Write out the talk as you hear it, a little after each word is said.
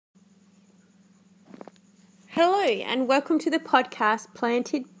Hello and welcome to the podcast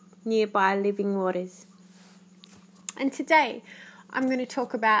Planted Nearby Living Waters. And today I'm going to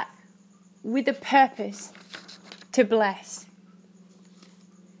talk about with a purpose to bless.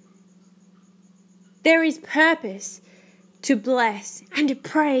 There is purpose to bless and to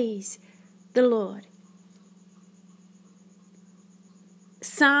praise the Lord.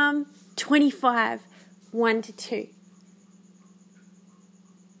 Psalm 25, 1-2.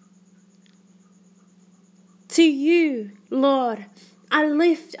 To you, Lord, I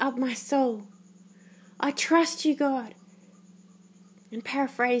lift up my soul. I trust you, God. And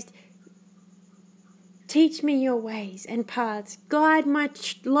paraphrased, teach me your ways and paths. Guide my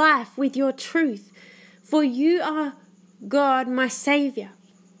life with your truth. For you are God, my Saviour.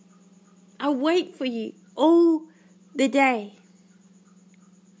 I wait for you all the day.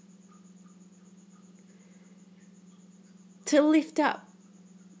 To lift up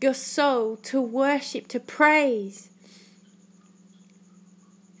your soul, to worship, to praise,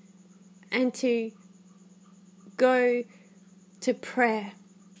 and to go to prayer.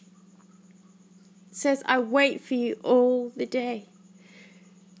 It says, I wait for you all the day.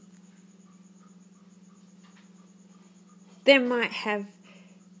 You might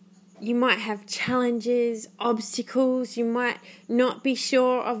have challenges, obstacles, you might not be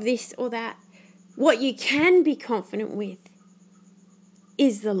sure of this or that. What you can be confident with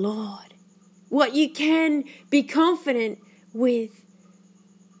is the Lord. What you can be confident with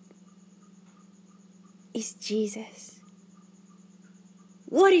is Jesus.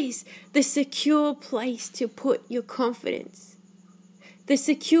 What is the secure place to put your confidence? The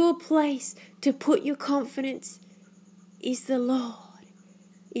secure place to put your confidence is the Lord,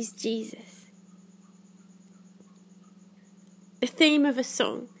 is Jesus. The theme of a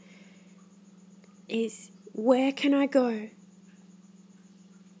song is, where can I go?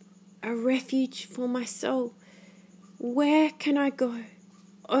 A refuge for my soul. Where can I go?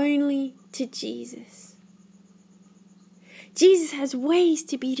 Only to Jesus. Jesus has ways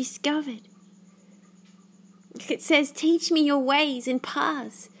to be discovered. It says, teach me your ways and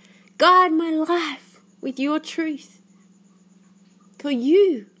paths. Guide my life with your truth. For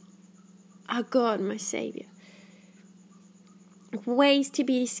you are God, my Saviour. Ways to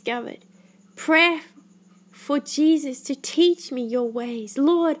be discovered. Prayer for Jesus to teach me your ways.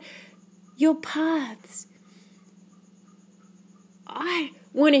 Lord, your paths. I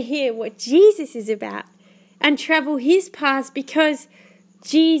want to hear what Jesus is about and travel his paths, because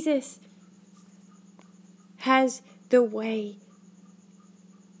Jesus has the way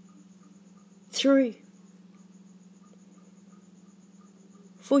through.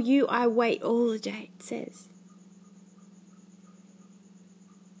 For you I wait all the day, it says.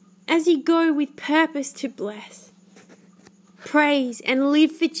 As you go with purpose to bless, praise and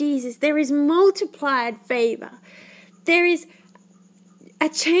live for Jesus, there is multiplied favor. There is a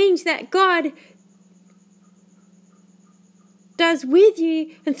change that God does with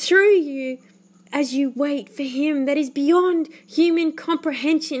you and through you as you wait for him, that is beyond human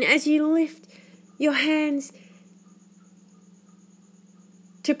comprehension, as you lift your hands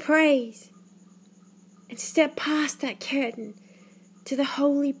to praise and step past that curtain to the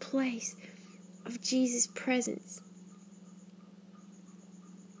holy place of Jesus' presence.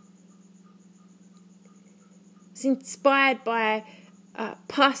 I was inspired by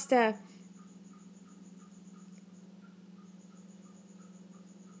Pastor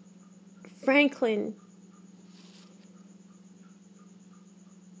Franklin,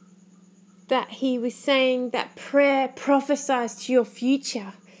 that he was saying that prayer prophesies to your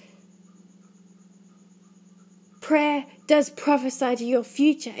future. Prayer does prophesy to your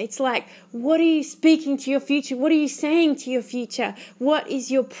future. It's like, what are you speaking to your future? What are you saying to your future? What is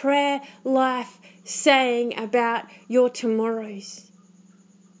your prayer life saying about your tomorrows?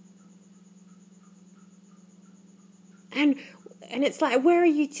 And it's like, where are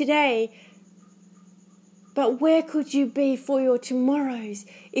you today? But where could you be for your tomorrows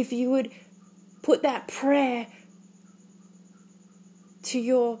if you would put that prayer to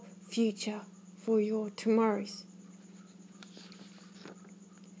your future for your tomorrows?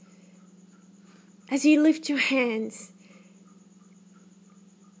 As you lift your hands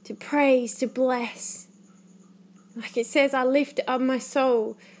to praise, to bless, like it says, I lift up my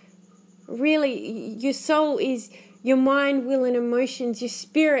soul. Really, your soul is your mind, will, and emotions. Your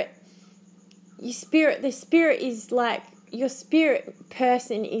spirit, the spirit is like, your spirit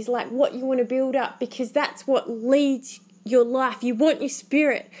person is like what you want to build up, because that's what leads your life. You want your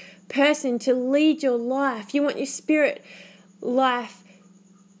spirit person to lead your life. You want your spirit life,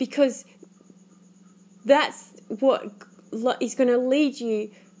 because that's what is going to lead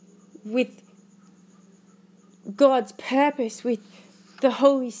you with God's purpose with the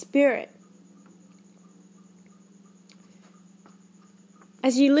Holy Spirit.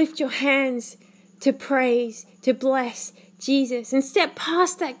 As you lift your hands to praise, to bless Jesus, and step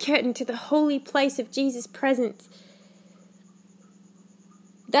past that curtain to the holy place of Jesus' presence.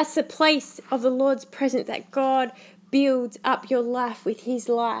 That's the place of the Lord's presence, that God builds up your life with His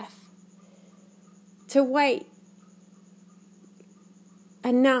life. To wait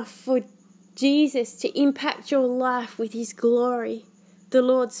enough for Jesus to impact your life with His glory, the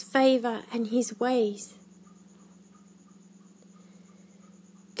Lord's favor and His ways.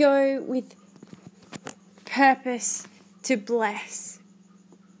 Go with purpose to bless.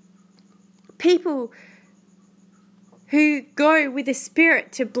 People who go with a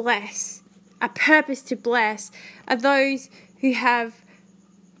spirit to bless, a purpose to bless, are those who have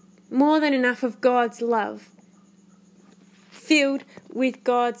more than enough of God's love. Filled with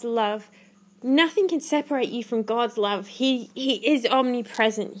God's love. Nothing can separate you from God's love. He is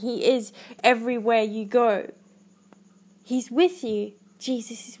omnipresent. He is everywhere you go. He's with you.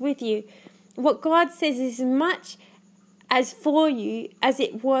 Jesus is with you. What God says is as much as for you as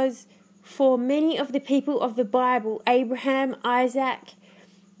it was for many of the people of the Bible: Abraham, Isaac,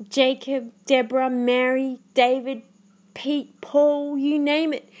 Jacob, Deborah, Mary, David, Pete, Paul, you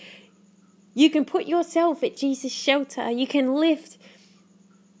name it. You can put yourself at Jesus' shelter. You can lift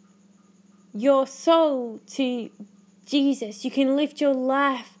your soul to Jesus. You can lift your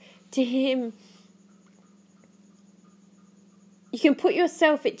life to Him. You can put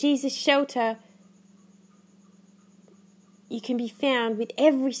yourself at Jesus' shelter. You can be found with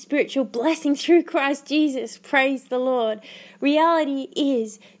every spiritual blessing through Christ Jesus. Praise the Lord. Reality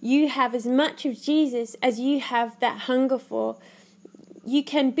is you have as much of Jesus as you have that hunger for. You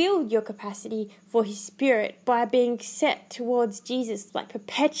can build your capacity for His Spirit by being set towards Jesus, like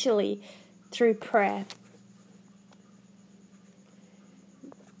perpetually through prayer.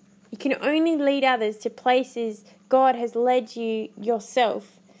 You can only lead others to places God has led you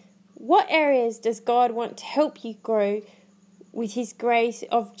yourself. What areas does God want to help you grow with His grace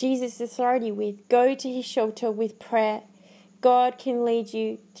of Jesus' authority with? Go to His shelter with prayer. God can lead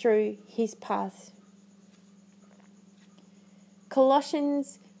you through His paths.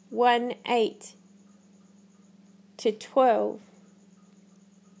 Colossians 1:8-12.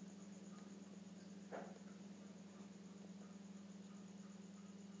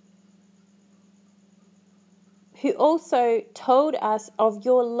 Who also told us of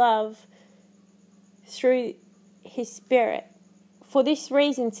your love through His Spirit. For this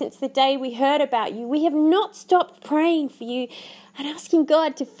reason, since the day we heard about you, we have not stopped praying for you and asking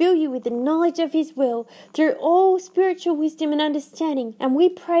God to fill you with the knowledge of His will through all spiritual wisdom and understanding. And we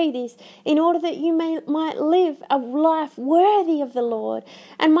pray this in order that you might live a life worthy of the Lord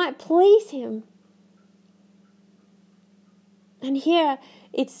and might please Him. And here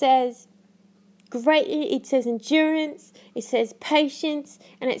it says greatly, it says endurance, it says patience,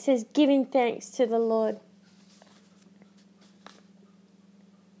 and it says giving thanks to the Lord.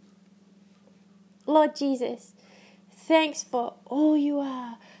 Lord Jesus, thanks for all you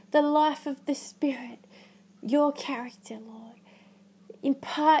are, the life of the Spirit, your character, Lord.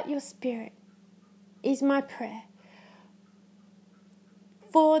 Impart your Spirit is my prayer,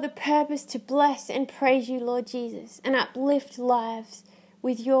 for the purpose to bless and praise you, Lord Jesus, and uplift lives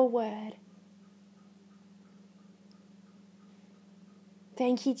with your word.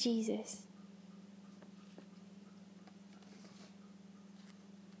 Thank you, Jesus.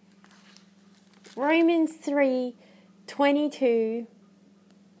 Romans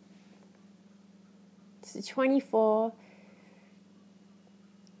 3:22-24.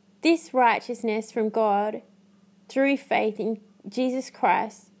 This righteousness from God through faith in Jesus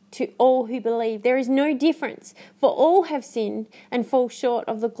Christ to all who believe. There is no difference, for all have sinned and fall short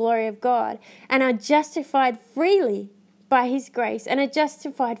of the glory of God and are justified freely by His grace through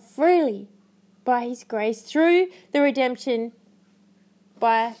the redemption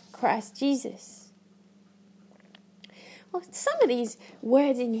by Christ Jesus. Well, some of these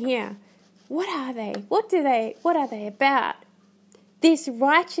words in here, what are they? What are they about? This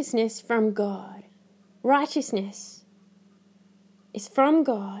righteousness from God. Righteousness is from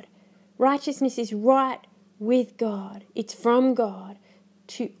God. Righteousness is right with God. It's from God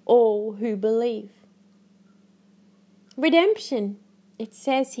to all who believe. Redemption, it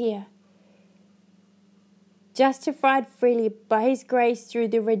says here. Justified freely by His grace through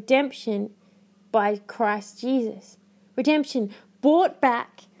the redemption by Christ Jesus. Redemption, bought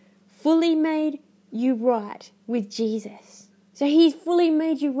back, fully made you right with Jesus. So He's fully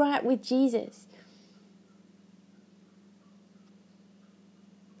made you right with Jesus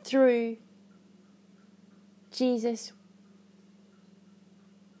through Jesus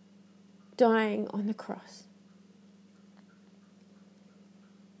dying on the cross.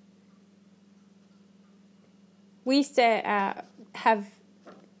 We used to have,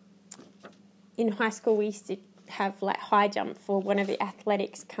 in high school, we used to have like high jump for one of the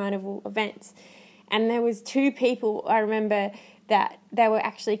athletics carnival events. And there was two people, I remember, that they were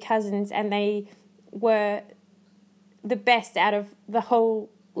actually cousins, and they were the best out of the whole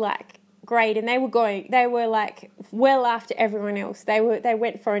like grade, and they were like well after everyone else. They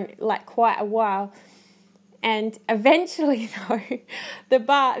went for quite a while. And eventually, though, the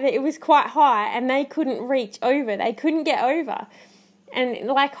bar, it was quite high and they couldn't reach over. They couldn't get over. And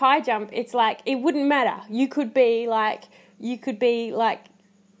like high jump, it's like, it wouldn't matter. You could be like, you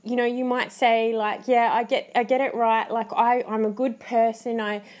might say like, yeah, I get it right. Like I'm a good person.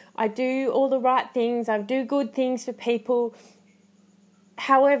 I do all the right things. I do good things for people.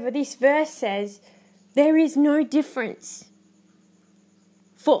 However, this verse says there is no difference.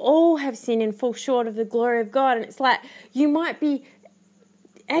 For all have sinned and fall short of the glory of God. And it's like, you might be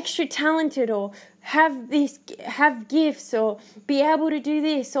extra talented or have gifts or be able to do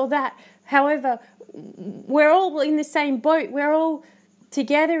this or that. However, we're all in the same boat. We're all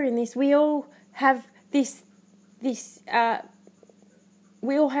together in this. We all have this need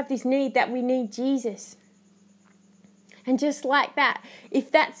that we need Jesus. And just like that,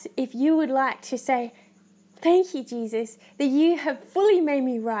 if you would like to say, thank you, Jesus, that you have fully made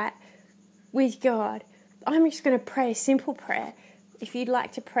me right with God, I'm just going to pray a simple prayer. If you'd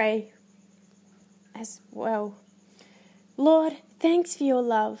like to pray as well. Lord, thanks for your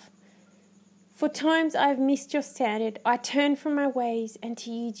love. For times I've missed your standard, I turn from my ways and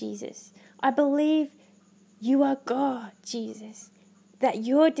to you, Jesus. I believe you are God, Jesus, that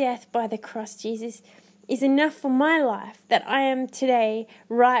your death by the cross, Jesus, is enough for my life, that I am today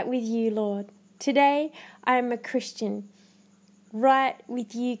right with you, Lord. Today, I am a Christian, right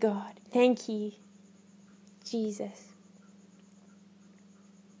with you, God. Thank you, Jesus.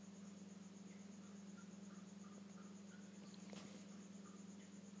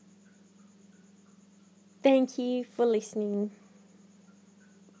 Thank you for listening.